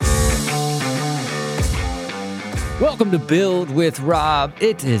Welcome to Build with Rob.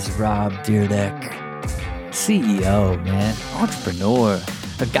 It is Rob Dyrdek, CEO, man, entrepreneur,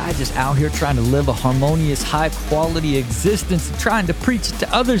 a guy just out here trying to live a harmonious, high-quality existence and trying to preach it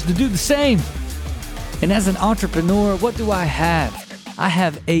to others to do the same. And as an entrepreneur, what do I have? I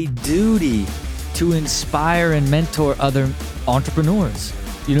have a duty to inspire and mentor other entrepreneurs.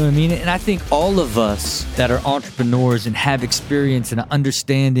 You know what I mean? And I think all of us that are entrepreneurs and have experience and an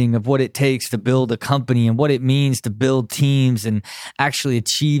understanding of what it takes to build a company and what it means to build teams and actually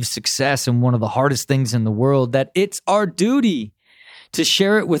achieve success in one of the hardest things in the world, that it's our duty to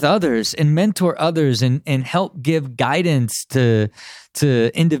share it with others and mentor others and help give guidance to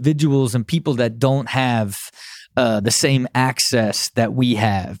individuals and people that don't have the same access that we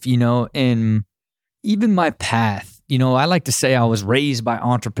have, you know. And even my path, you know, I like to say I was raised by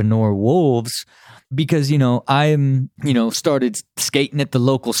entrepreneur wolves because, you know, started skating at the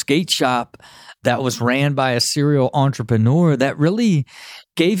local skate shop that was ran by a serial entrepreneur that really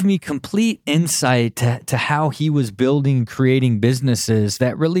gave me complete insight to how he was building and creating businesses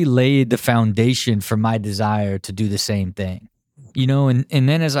that really laid the foundation for my desire to do the same thing. You know, and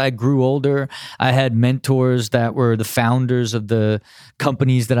then as I grew older, I had mentors that were the founders of the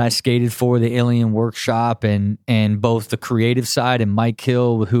companies that I skated for, the Alien Workshop and both the creative side, and Mike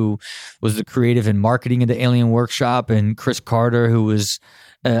Hill, who was the creative and marketing of the Alien Workshop, and Chris Carter, who was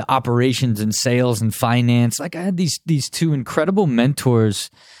operations and sales and finance. Like, I had these two incredible mentors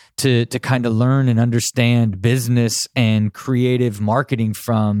to kind of learn and understand business and creative marketing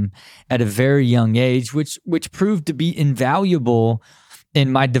from at a very young age, which proved to be invaluable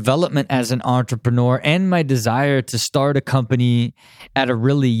in my development as an entrepreneur and my desire to start a company at a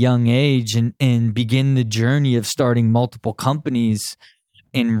really young age and begin the journey of starting multiple companies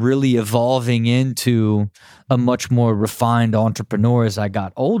and really evolving into a much more refined entrepreneur as I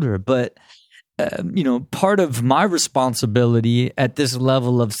got older. But part of my responsibility at this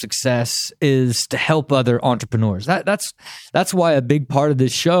level of success is to help other entrepreneurs. That's why a big part of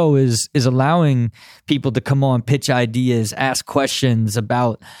this show is allowing people to come on, pitch ideas, ask questions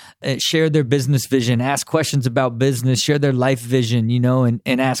about, share their business vision, ask questions about business, share their life vision, you know, and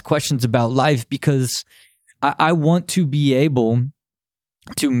ask questions about life, because I want to be able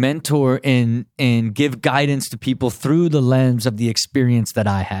to mentor and give guidance to people through the lens of the experience that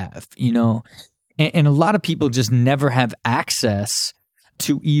I have, you know. And a lot of people just never have access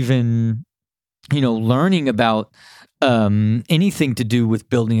to even, you know, learning about anything to do with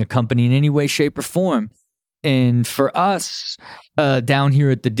building a company in any way, shape, or form. And for us down here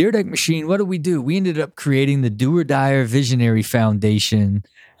at the Dyrdek Machine, what do? We ended up creating the Do or Die Visionary Foundation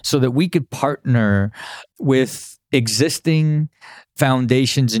so that we could partner with existing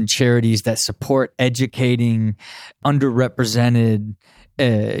foundations and charities that support educating underrepresented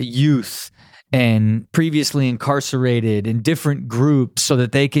youth and previously incarcerated in different groups so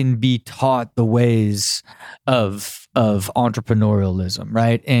that they can be taught the ways of entrepreneurialism,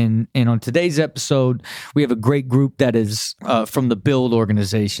 right? And on today's episode, we have a great group that is from the Build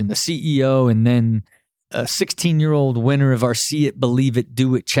organization, the CEO, and then a 16-year-old winner of our See It, Believe It,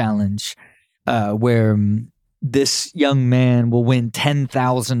 Do It challenge, where this young man will win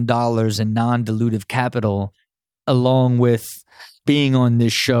 $10,000 in non-dilutive capital, along with being on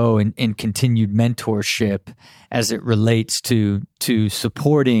this show and continued mentorship as it relates to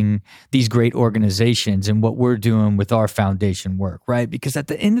supporting these great organizations and what we're doing with our foundation work, right? Because at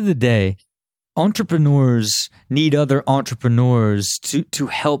the end of the day, entrepreneurs need other entrepreneurs to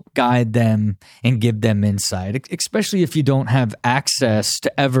help guide them and give them insight, especially if you don't have access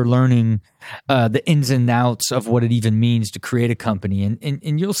to ever learning the ins and outs of what it even means to create a company.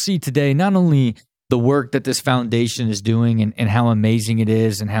 And you'll see today not only the work that this foundation is doing and how amazing it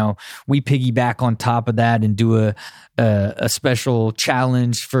is, and how we piggyback on top of that and do a special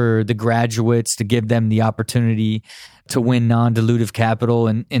challenge for the graduates to give them the opportunity to win non-dilutive capital.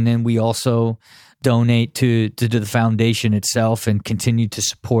 And then we also donate to the foundation itself and continue to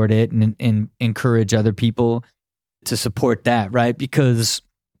support it and encourage other people to support that, right? Because,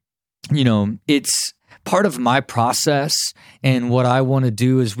 you know, it's part of my process, and what I want to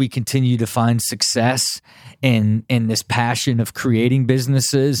do is we continue to find success in this passion of creating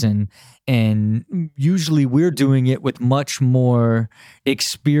businesses, and usually we're doing it with much more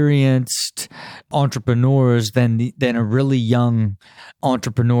experienced entrepreneurs than a really young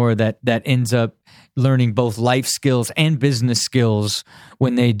entrepreneur that ends up learning both life skills and business skills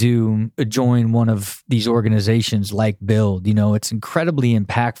when they do join one of these organizations like Build. You know, it's incredibly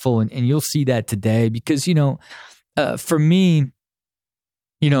impactful, and you'll see that today because, you know, for me,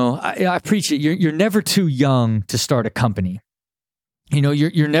 you know, I preach it. You're never too young to start a company.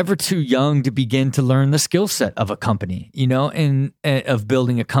 you're never too young to begin to learn the skill set of a company, and of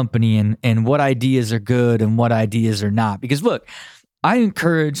building a company and what ideas are good and what ideas are not. Because look, I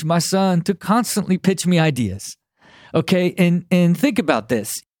encourage my son to constantly pitch me ideas. Okay. And think about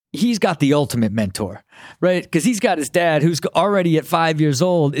this. He's got the ultimate mentor, right? Because he's got his dad who's already at 5 years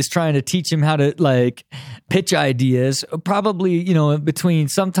old is trying to teach him how to like pitch ideas. Probably, between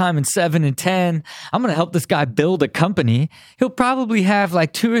sometime in 7 and 10, I'm going to help this guy build a company. He'll probably have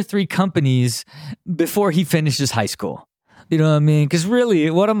like 2 or 3 companies before he finishes high school. You know what I mean? Because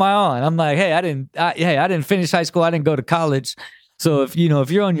really, what am I on? I'm like, hey, I didn't finish high school. I didn't go to college. So if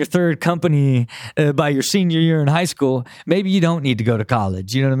you're on your 3rd company by your senior year in high school, maybe you don't need to go to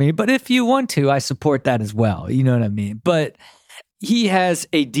college. You know what I mean? But if you want to, I support that as well. You know what I mean? But he has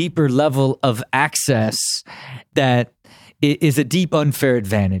a deeper level of access that is a deep unfair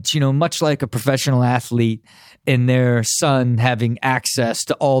advantage. Much like a professional athlete and their son having access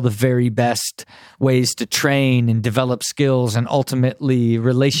to all the very best ways to train and develop skills and ultimately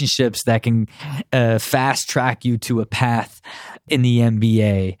relationships that can fast track you to a path in the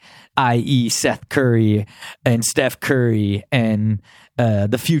NBA, i.e. Seth Curry and Steph Curry and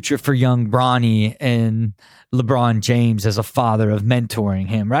the future for young Bronny and LeBron James as a father of mentoring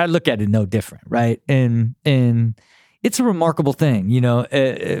him, right? I look at it no different, right? And it's a remarkable thing.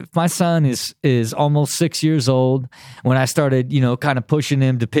 If my son is almost 6 years old, when I started, kind of pushing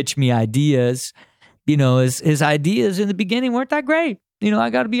him to pitch me ideas, his ideas in the beginning weren't that great. I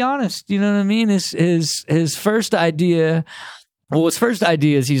got to be honest. You know what I mean? His first idea, his first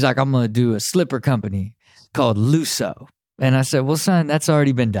idea is he's like, I'm going to do a slipper company called Lusso. And I said, well, son, that's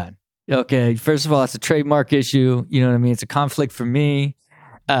already been done. Okay, first of all, it's a trademark issue. You know what I mean? It's a conflict for me.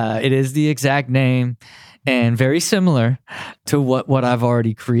 It is the exact name. And very similar to what I've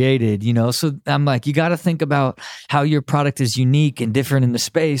already created, So I'm like, you got to think about how your product is unique and different in the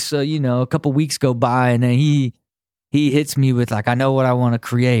space. So, a couple weeks go by and then he hits me with like, I know what I want to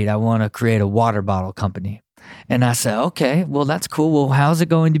create. I want to create a water bottle company. And I said, okay, well, that's cool. Well, how's it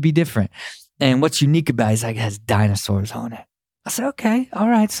going to be different? And what's unique about it is like it has dinosaurs on it. I said, okay, all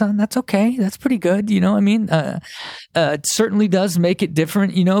right, son, that's okay. That's pretty good. It certainly does make it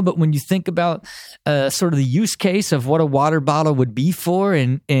different, but when you think about sort of the use case of what a water bottle would be for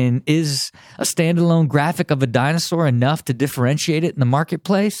and is a standalone graphic of a dinosaur enough to differentiate it in the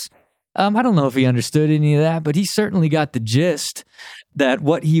marketplace? I don't know if he understood any of that, but he certainly got the gist that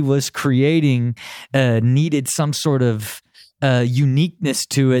what he was creating needed some sort of uniqueness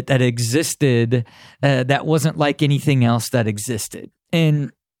to it that existed that wasn't like anything else that existed.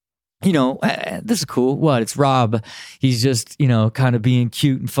 And, this is cool. What? It's Rob. He's just, kind of being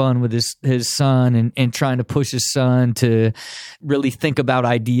cute and fun with his son and trying to push his son to really think about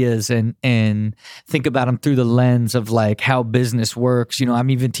ideas and think about them through the lens of like how business works.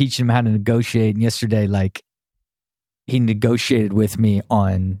 I'm even teaching him how to negotiate. And yesterday, like, he negotiated with me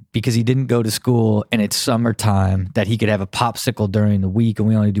because he didn't go to school and it's summertime that he could have a popsicle during the week and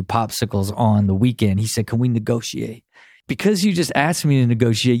we only do popsicles on the weekend. He said, can we negotiate? Because you just asked me to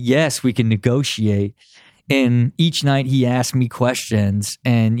negotiate, yes, we can negotiate. And each night he asked me questions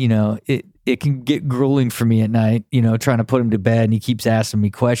and, it can get grueling for me at night, trying to put him to bed and he keeps asking me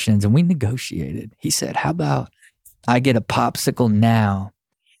questions and we negotiated. He said, how about I get a popsicle now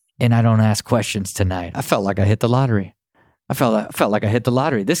and I don't ask questions tonight? I felt like I hit the lottery. I felt like I hit the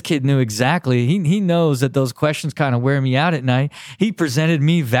lottery. This kid knew exactly. He knows that those questions kind of wear me out at night. He presented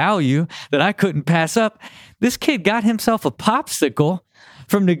me value that I couldn't pass up. This kid got himself a popsicle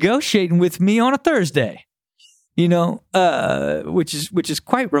from negotiating with me on a Thursday. Which is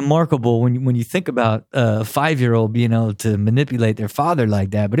quite remarkable when you think about a 5-year-old being able to manipulate their father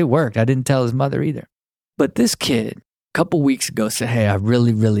like that. But it worked. I didn't tell his mother either. But this kid, couple weeks ago said, hey, I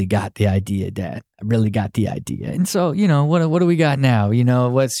really got the idea, Dad. I really got the idea. And so, what do we got now?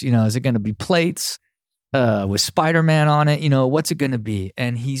 Is it going to be plates with Spider-Man on it? What's it going to be?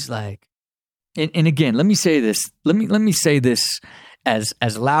 And he's like, and again, let me say this. Let me say this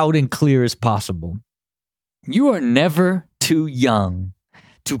as loud and clear as possible. You are never too young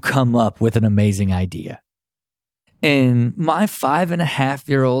to come up with an amazing idea. And my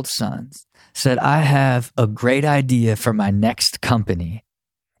 5.5-year-old son said, I have a great idea for my next company.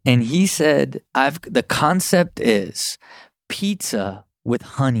 And he said, the concept is pizza with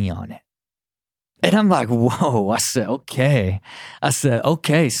honey on it. And I'm like, whoa. I said, okay,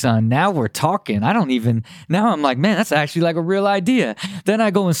 son, now we're talking. Now I'm like, man, that's actually like a real idea. Then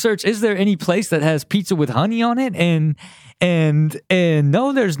I go and search, is there any place that has pizza with honey on it? And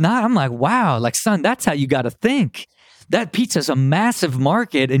no, there's not. I'm like, wow, like, son, that's how you got to think. That pizza's a massive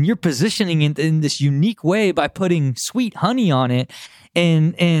market and you're positioning it in this unique way by putting sweet honey on it.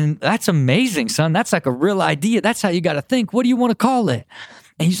 And that's amazing, son. That's like a real idea. That's how you got to think. What do you want to call it?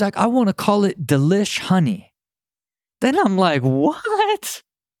 And he's like, I want to call it Delish Honey. Then I'm like, what?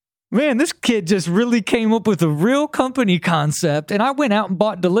 Man, this kid just really came up with a real company concept. And I went out and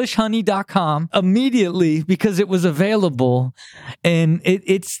bought delishhoney.com immediately because it was available. And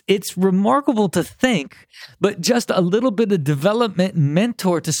it's remarkable to think, but just a little bit of development and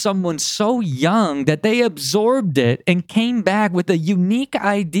mentor to someone so young that they absorbed it and came back with a unique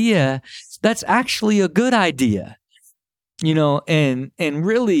idea that's actually a good idea. You know, and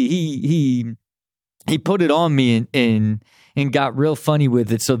really he put it on me and got real funny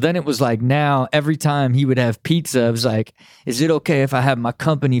with it. So then it was like, now every time he would have pizza, it was like, is it okay if I have my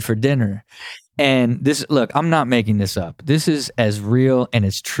company for dinner? And this, look, I'm not making this up. This is as real and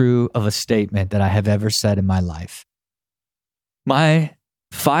as true of a statement that I have ever said in my life. My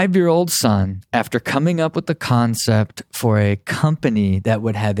 5-year-old son, after coming up with the concept for a company that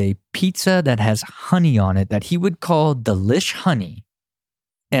would have a pizza that has honey on it that he would call Delish Honey,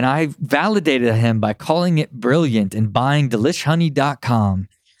 and I validated him by calling it brilliant and buying delishhoney.com.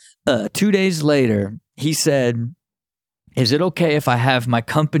 2 days later, he said, is it okay if I have my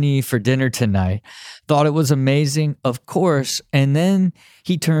company for dinner tonight? Thought it was amazing, of course. And then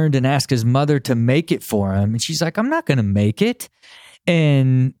he turned and asked his mother to make it for him. And she's like, I'm not going to make it.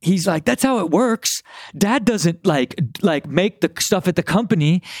 And he's like, that's how it works. Dad doesn't like make the stuff at the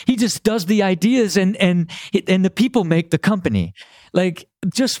company. He just does the ideas and the people make the company. Like,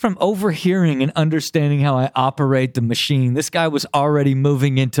 just from overhearing and understanding how I operate the machine, this guy was already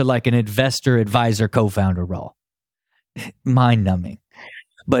moving into like an investor, advisor, co-founder role. Mind-numbing.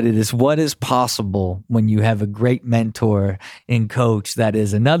 But it is what is possible when you have a great mentor and coach that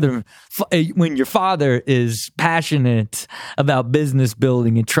is when your father is passionate about business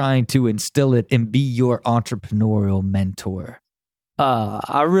building and trying to instill it and be your entrepreneurial mentor.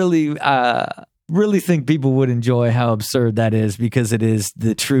 I really think people would enjoy how absurd that is, because it is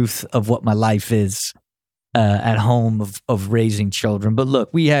the truth of what my life is at home of raising children. But look,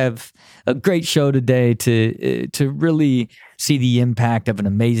 we have a great show today to really see the impact of an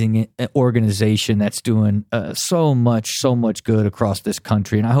amazing organization that's doing so much good across this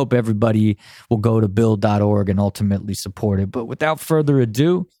country. And I hope everybody will go to build.org and ultimately support it. But without further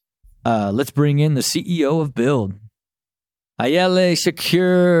ado, let's bring in the CEO of Build. Ayele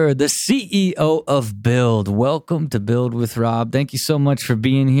Shakur, the CEO of Build. Welcome to Build with Rob. Thank you so much for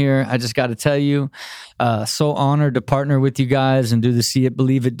being here. I just got to tell you, so honored to partner with you guys and do the See It,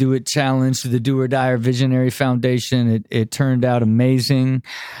 Believe It, Do It challenge through the Do or Die or Visionary Foundation. It turned out amazing.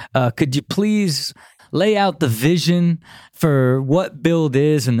 Could you please lay out the vision for what Build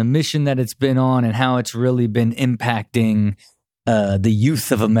is and the mission that it's been on and how it's really been impacting the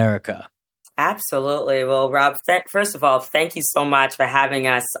youth of America? Absolutely. Well, Rob, first of all, thank you so much for having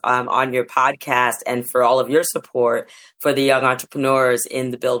us on your podcast and for all of your support for the young entrepreneurs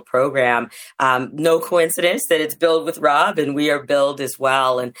in the Build program. No coincidence that it's Build with Rob, and we are Build as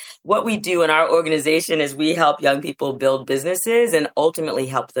well. And what we do in our organization is we help young people build businesses and ultimately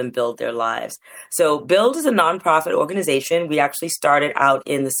help them build their lives. So Build is a nonprofit organization. We actually started out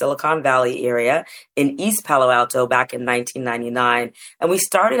in the Silicon Valley area in East Palo Alto back in 1999. And we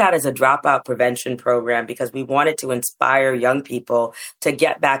started out as a dropout prevention program because we wanted to inspire young people to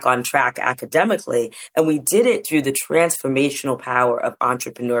get back on track academically. And we did it through the transformational power of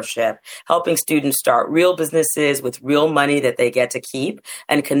entrepreneurship, helping students start real businesses with real money that they get to keep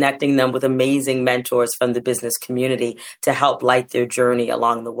and connecting them with amazing mentors from the business community to help light their journey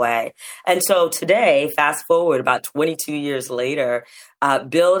along the way. And so today, fast forward about 22 years later,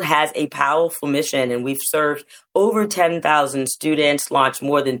 Build has a powerful mission, and we've served over 10,000 students, launched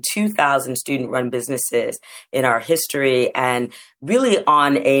more than 2,000 student-run businesses in our history, and really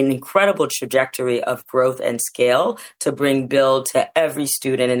on an incredible trajectory of growth and scale to bring Build to every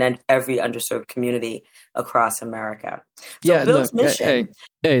student and every underserved community across America. So yeah, Build's look, mission.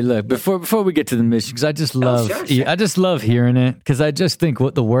 Hey, look, before we get to the mission, because I just love, Sure. I just love hearing it, because I just think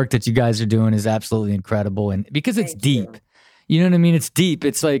what the work that you guys are doing is absolutely incredible, and because it's deep. You know what I mean? It's deep.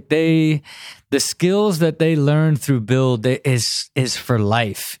 It's like the skills that they learn through Build is for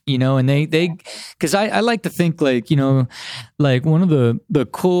life, you know, and they, cause I like to think like, you know, like one of the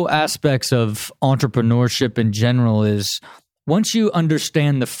cool aspects of entrepreneurship in general is once you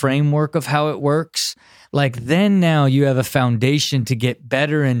understand the framework of how it works, like then now you have a foundation to get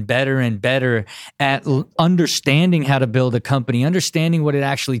better and better and better at understanding how to build a company, understanding what it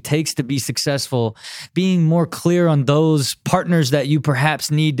actually takes to be successful, being more clear on those partners that you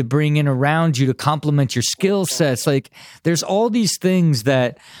perhaps need to bring in around you to complement your skill sets. Like there's all these things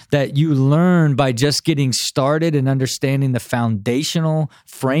that you learn by just getting started and understanding the foundational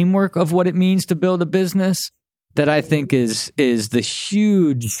framework of what it means to build a business, that I think is the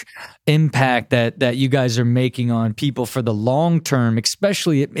huge impact that you guys are making on people for the long term.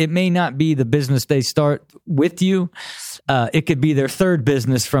 Especially, it may not be the business they start with you. It could be their third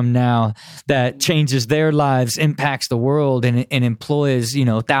business from now that changes their lives, impacts the world, and employs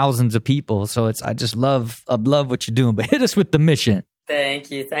thousands of people. So I love what you're doing. But hit us with the mission.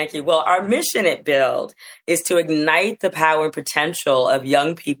 Thank you. Well, our mission at Build is to ignite the power and potential of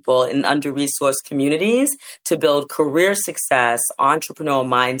young people in under-resourced communities to build career success, entrepreneurial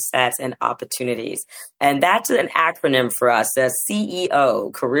mindsets, and opportunities. And that's an acronym for us, the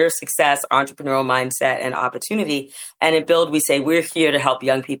CEO, Career Success, Entrepreneurial Mindset, and Opportunity. And at Build, we say we're here to help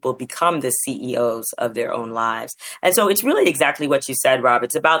young people become the CEOs of their own lives. And so it's really exactly what you said, Rob.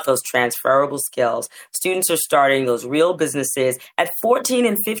 It's about those transferable skills. Students are starting those real businesses at 14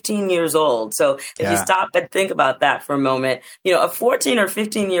 and 15 years old. So if you stop and think about that for a moment, a 14 or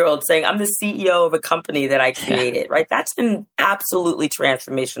 15-year-old saying, I'm the CEO of a company that I created, right? That's an absolutely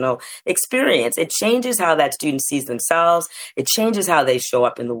transformational experience. It changes how that student sees themselves. It changes how they show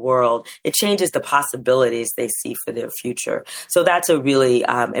up in the world. It changes the possibilities they see for their future. So that's a really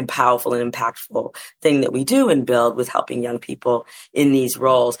powerful and impactful thing that we do and Build with helping young people in these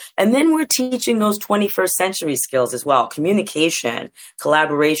roles. And then we're teaching those 21st century skills as well: communication,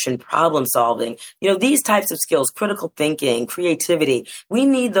 collaboration, problem solving, these types of skills, critical thinking, creativity. We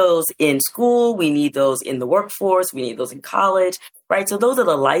need those in school. We need those in the workforce. We need those in college, right? So those are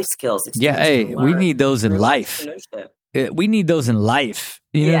the life skills. We need those in life. We need those in life.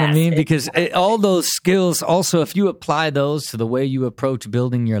 You know what I mean? Because all those skills also, if you apply those to the way you approach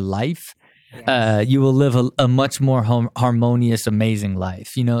building your life, you will live a much more harmonious, amazing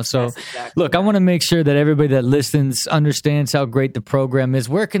life, So look, I want to make sure that everybody that listens understands how great the program is.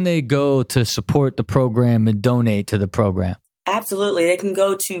 Where can they go to support the program and donate to the program? Absolutely. They can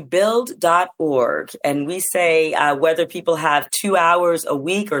go to build.org. And we say whether people have 2 hours a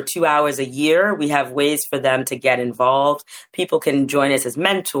week or 2 hours a year, we have ways for them to get involved. People can join us as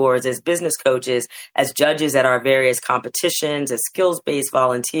mentors, as business coaches, as judges at our various competitions, as skills-based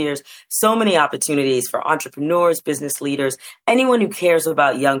volunteers. So many opportunities for entrepreneurs, business leaders, anyone who cares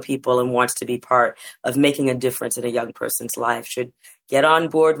about young people and wants to be part of making a difference in a young person's life should get on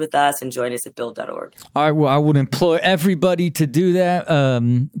board with us and join us at build.org. All right. Well, I would implore everybody to do that.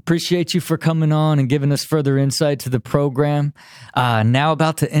 Appreciate you for coming on and giving us further insight to the program. Now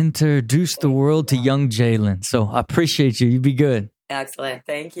about to introduce the world to young Jalen. So I appreciate you. You be good. Excellent.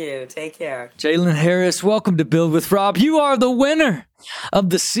 Thank you. Take care. Jalen Harris, welcome to Build with Rob. You are the winner of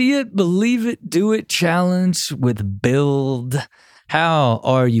the See It, Believe It, Do It challenge with Build. How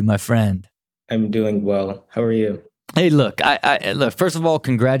are you, my friend? I'm doing well. How are you? Hey, look, look, first of all,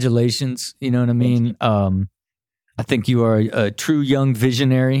 congratulations. You know what I mean? I think you are a true young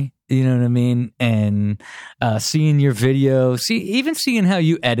visionary. You know what I mean? And seeing your video, even seeing how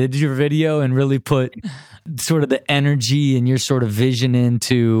you edited your video and really put sort of the energy and your sort of vision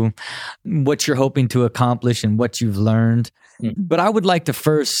into what you're hoping to accomplish and what you've learned. But I would like to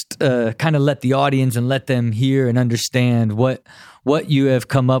first kind of let the audience and let them hear and understand what you have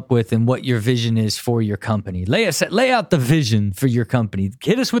come up with and what your vision is for your company. Lay out the vision for your company.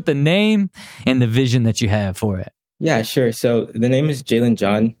 Hit us with the name and the vision that you have for it. Yeah, sure. So the name is Jalen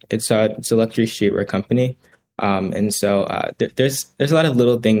John. It's a luxury streetwear company. And so there's a lot of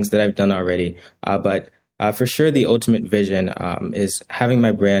little things that I've done already. But for sure, the ultimate vision is having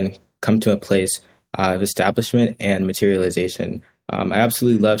my brand come to a place of establishment and materialization. I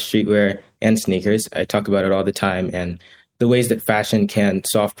absolutely love streetwear and sneakers. I talk about it all the time and the ways that fashion can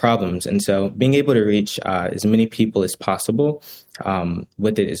solve problems. And so being able to reach as many people as possible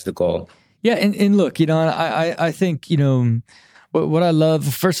with it is the goal. Yeah. And look, I think, what I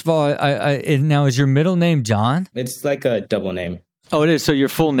love, first of all, now is your middle name John? It's like a double name. Oh, it is. So your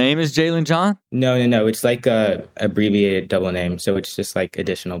full name is Jalen John? No. It's like a abbreviated double name. So it's just like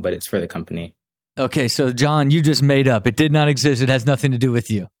additional, but it's for the company. Okay. So John, you just made up. It did not exist. It has nothing to do with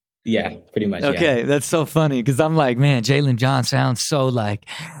you. Yeah, pretty much. Okay, Yeah. that's so funny because I'm like, man, Jalen John sounds so like,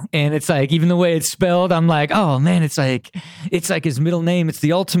 and it's like even the way it's spelled, I'm like, oh man, it's like his middle name. It's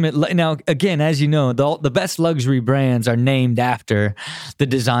the ultimate. Now, again, as you know, the best luxury brands are named after the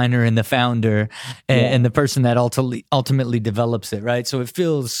designer and the founder and the person that ultimately develops it, right? So it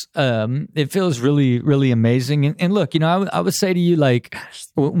feels really really amazing. And look, I would say to you, like,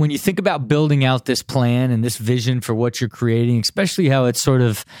 when you think about building out this plan and this vision for what you're creating, especially how it's sort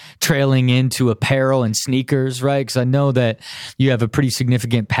of trailing into apparel and sneakers, right? Because I know that you have a pretty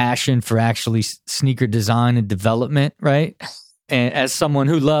significant passion for actually sneaker design and development, right? And as someone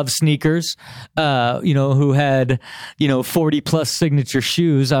who loves sneakers, who had, 40 plus signature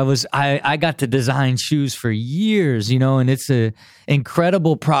shoes, I got to design shoes for years, and it's a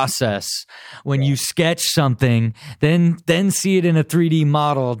incredible process when you sketch something, then see it in a 3D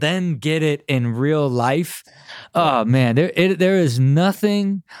model, then get it in real life. Oh man, there is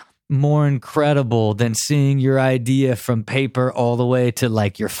nothing more incredible than seeing your idea from paper all the way to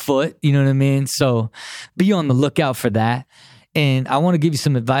like your foot. You know what I mean? So be on the lookout for that. And I want to give you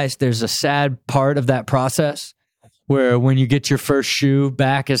some advice. There's a sad part of that process where when you get your first shoe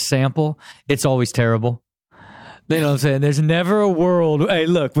back as sample, it's always terrible. You know what I'm saying? There's never a world. Hey,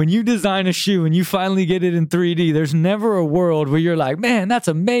 look, when you design a shoe and you finally get it in 3D, there's never a world where you're like, man, that's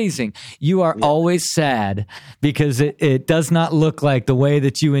amazing. You are always sad because it does not look like the way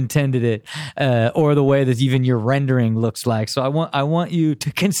that you intended it or the way that even your rendering looks like. So I want you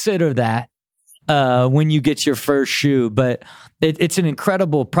to consider that when you get your first shoe. But it's an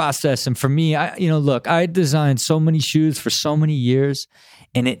incredible process. And for me, I designed so many shoes for so many years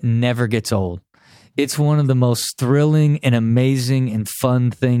and it never gets old. It's one of the most thrilling and amazing and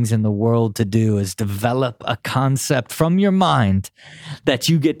fun things in the world to do is develop a concept from your mind that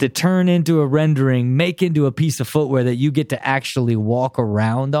you get to turn into a rendering, make into a piece of footwear that you get to actually walk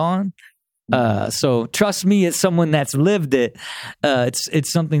around on. So trust me, as someone that's lived it,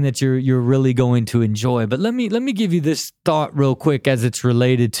 it's something that you're really going to enjoy. But let me give you this thought real quick as it's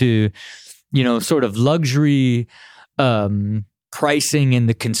related to, sort of luxury pricing in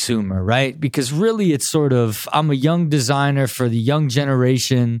the consumer, right? Because really it's sort of, I'm a young designer for the young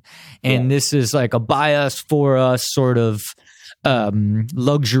generation, and this is like a buy us for us sort of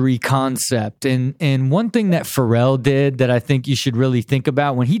luxury concept. And one thing that Pharrell did that I think you should really think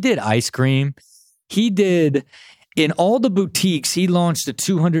about, when he did ice cream, he did in all the boutiques, he launched a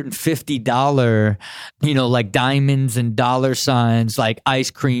 $250, like diamonds and dollar signs, like ice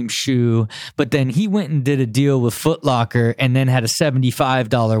cream shoe. But then he went and did a deal with Foot Locker and then had a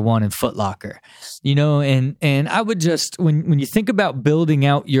 $75 one in Foot Locker, and I would just, when you think about building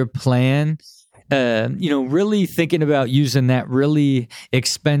out your plan, really thinking about using that really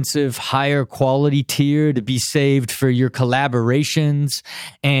expensive, higher quality tier to be saved for your collaborations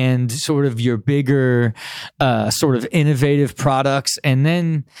and sort of your bigger, sort of innovative products. And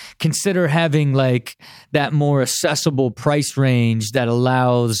then consider having like that more accessible price range that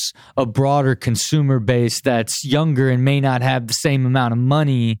allows a broader consumer base that's younger and may not have the same amount of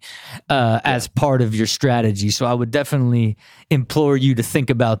money as part of your strategy. So I would definitely implore you to think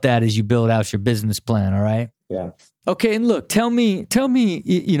about that as you build out your business plan. All right. Yeah. Okay. And look, tell me,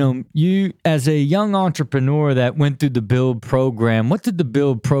 you as a young entrepreneur that went through the Build program, what did the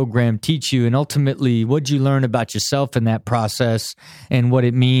Build program teach you? And ultimately, what did you learn about yourself in that process and what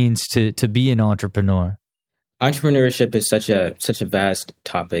it means to be an entrepreneur? Entrepreneurship is such a vast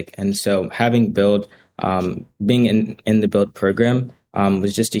topic. And so having Build, being in the Build program,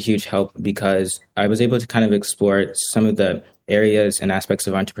 was just a huge help because I was able to kind of explore some of the areas and aspects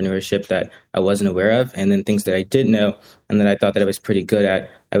of entrepreneurship that I wasn't aware of. And then things that I did know and that I thought that I was pretty good at,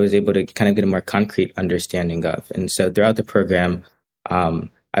 I was able to kind of get a more concrete understanding of. And so throughout the program,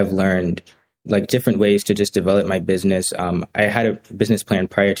 I've learned like different ways to just develop my business. I had a business plan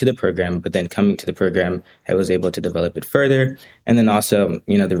prior to the program, but then coming to the program, I was able to develop it further. And then also,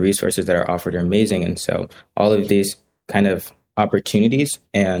 the resources that are offered are amazing. And so all of these kind of opportunities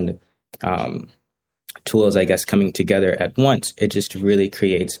and tools, I guess, coming together at once, it just really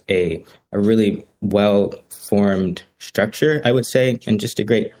creates a really well-formed structure, I would say, and just a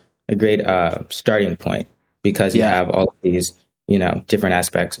great starting point because you have all of these, different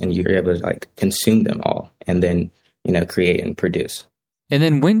aspects and you're able to like consume them all and then, create and produce. And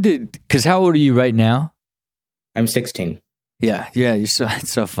then because how old are you right now? I'm 16. Yeah, you're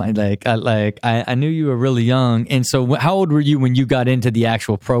so funny. I knew you were really young, and so how old were you when you got into the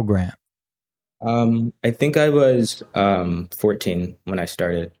actual program? I think I was 14 when I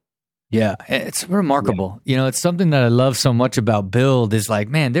started. Yeah, it's remarkable. Yeah. It's something that I love so much about Build is like,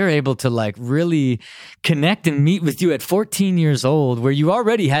 man, they're able to like really connect and meet with you at 14 years old where you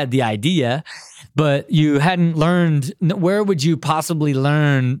already had the idea, but you hadn't learned. Where would you possibly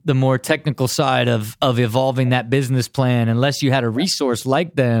learn the more technical side of evolving that business plan unless you had a resource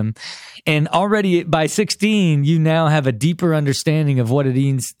like them? And already by 16, you now have a deeper understanding of what it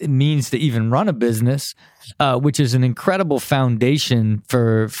means to even run a business, which is an incredible foundation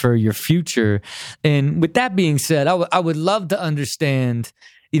for your future. And with that being said, I would love to understand,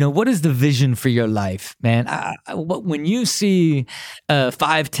 what is the vision for your life, man? When you see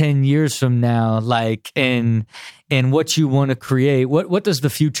 5-10 years from now, like, and what you want to create, what does the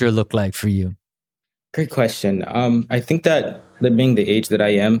future look like for you? Great question. I think that being the age that I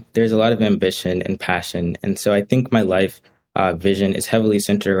am, there's a lot of ambition and passion. And so I think my life vision is heavily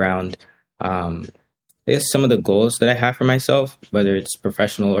centered around, I guess, some of the goals that I have for myself, whether it's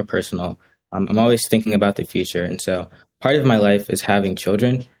professional or personal. I'm always thinking about the future. And so part of my life is having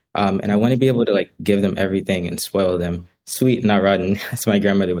children. And I want to be able to like give them everything and spoil them. Sweet, not rotten, as my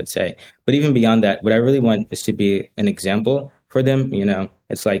grandmother would say. But even beyond that, what I really want is to be an example for them.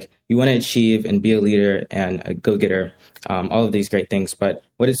 It's like you want to achieve and be a leader and a go-getter, all of these great things. But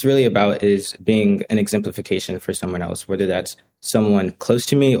what it's really about is being an exemplification for someone else, whether that's someone close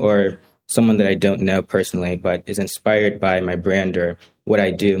to me or someone that I don't know personally, but is inspired by my brand or what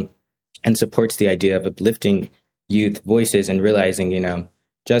I do and supports the idea of uplifting youth voices and realizing,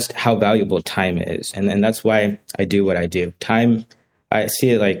 just how valuable time is. And that's why I do what I do. Time, I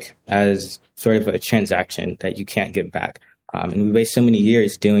see it like as sort of a transaction that you can't get back. And we waste so many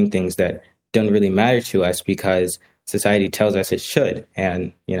years doing things that don't really matter to us because society tells us it should.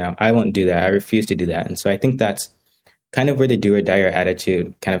 And, I won't do that. I refuse to do that. And so I think that's kind of where the do or die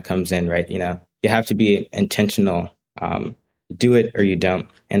attitude kind of comes in, right? You have to be intentional, do it or you don't.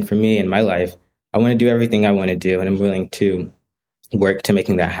 And for me in my life, I want to do everything I want to do. And I'm willing to work to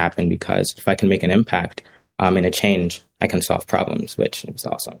making that happen because if I can make an impact and a change, I can solve problems, which is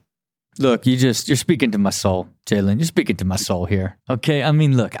awesome. Look, you're speaking to my soul, Jalen. You're speaking to my soul here. Okay. I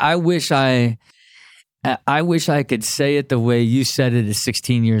mean, look, I wish I could say it the way you said it at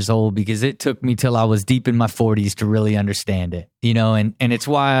 16 years old because it took me till I was deep in my 40s to really understand it, and it's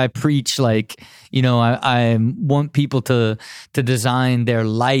why I preach like, I want people to design their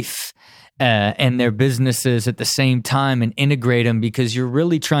life and their businesses at the same time and integrate them because you're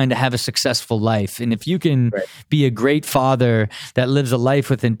really trying to have a successful life. And if you can be a great father that lives a life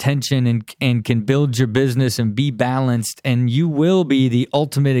with intention and can build your business and be balanced, and you will be the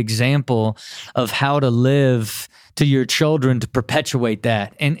ultimate example of how to live to your children to perpetuate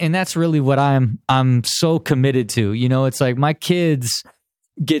that. And that's really what I'm so committed to. It's like my kids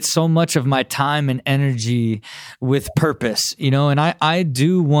get so much of my time and energy with purpose, and I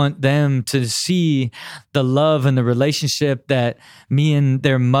do want them to see the love and the relationship that me and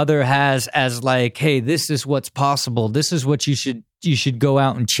their mother has as like, hey, this is what's possible. This is what you should go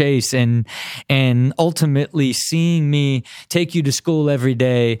out and chase, and ultimately seeing me take you to school every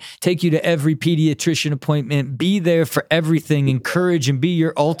day, take you to every pediatrician appointment, be there for everything, encourage and be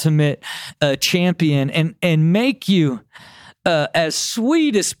your ultimate champion and make you as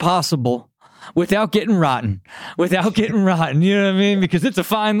sweet as possible without getting rotten. You know what I mean? Because it's a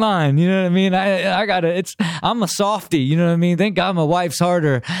fine line. You know what I mean? I'm a softie. You know what I mean? Thank God my wife's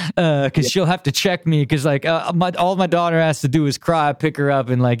harder because she'll have to check me because like all my daughter has to do is cry, pick her up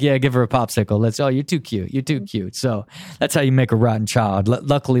and like, give her a popsicle. You're too cute. You're too cute. So that's how you make a rotten child.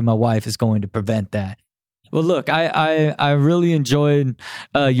 Luckily, my wife is going to prevent that. Well, look, I really enjoyed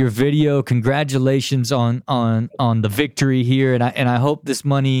your video. Congratulations on the victory here, and I hope this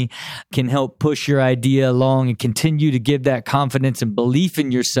money can help push your idea along and continue to give that confidence and belief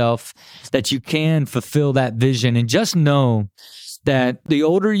in yourself that you can fulfill that vision. And just know that the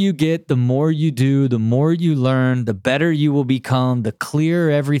older you get, the more you do, the more you learn, the better you will become, the clearer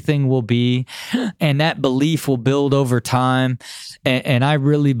everything will be, and that belief will build over time. And I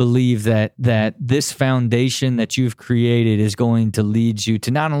really believe that this foundation that you've created is going to lead you to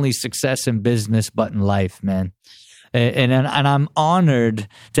not only success in business, but in life, man. And I'm honored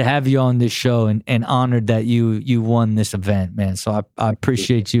to have you on this show and honored that you won this event, man. So I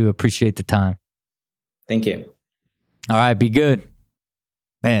appreciate you, appreciate the time. Thank you. All right, be good.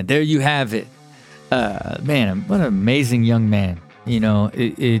 Man, there you have it. Man, what an amazing young man.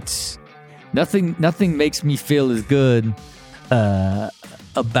 It's nothing makes me feel as good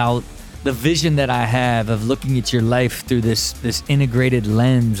about the vision that I have of looking at your life through this integrated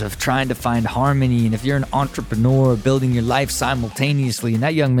lens of trying to find harmony. And if you're an entrepreneur building your life simultaneously, and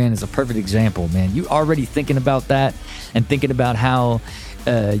that young man is a perfect example, man. You already thinking about that and thinking about how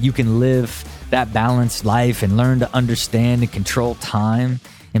you can live that balanced life and learn to understand and control time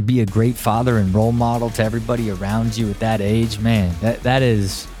and be a great father and role model to everybody around you at that age, man. That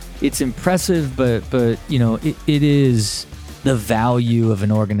is, it's impressive, but you know, it is the value of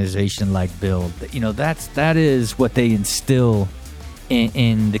an organization like Build. You know, that is what they instill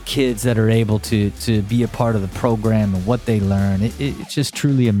in the kids that are able to be a part of the program and what they learn. It's just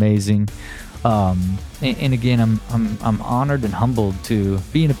truly amazing. And again, I'm honored and humbled to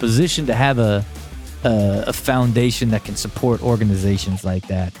be in a position to have a foundation that can support organizations like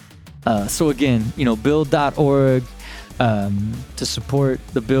that. So again, you know, build.org to support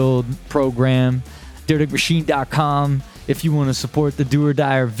the Build program, DirdicMachine.com if you want to support the Do or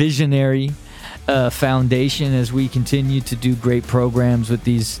Die or Visionary Foundation as we continue to do great programs with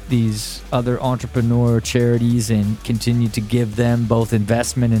these other entrepreneur charities and continue to give them both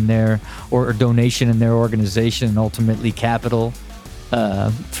investment in their or donation in their organization and ultimately capital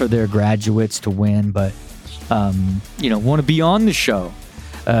for their graduates to win. But you know, want to be on the show,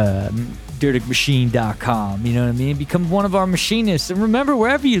 DirdicMachine.com, you know what I mean? Become one of our machinists. And remember,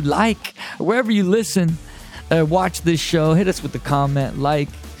 wherever you like, wherever you listen, watch this show, hit us with a comment, like,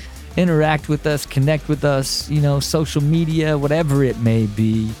 interact with us, connect with us, you know, social media, whatever it may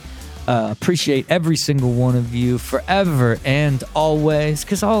be. Appreciate every single one of you forever and always,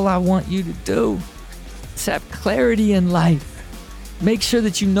 because all I want you to do is have clarity in life. Make sure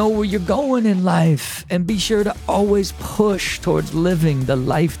that you know where you're going in life and be sure to always push towards living the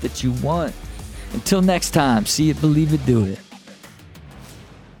life that you want. Until next time, see it, believe it, do it.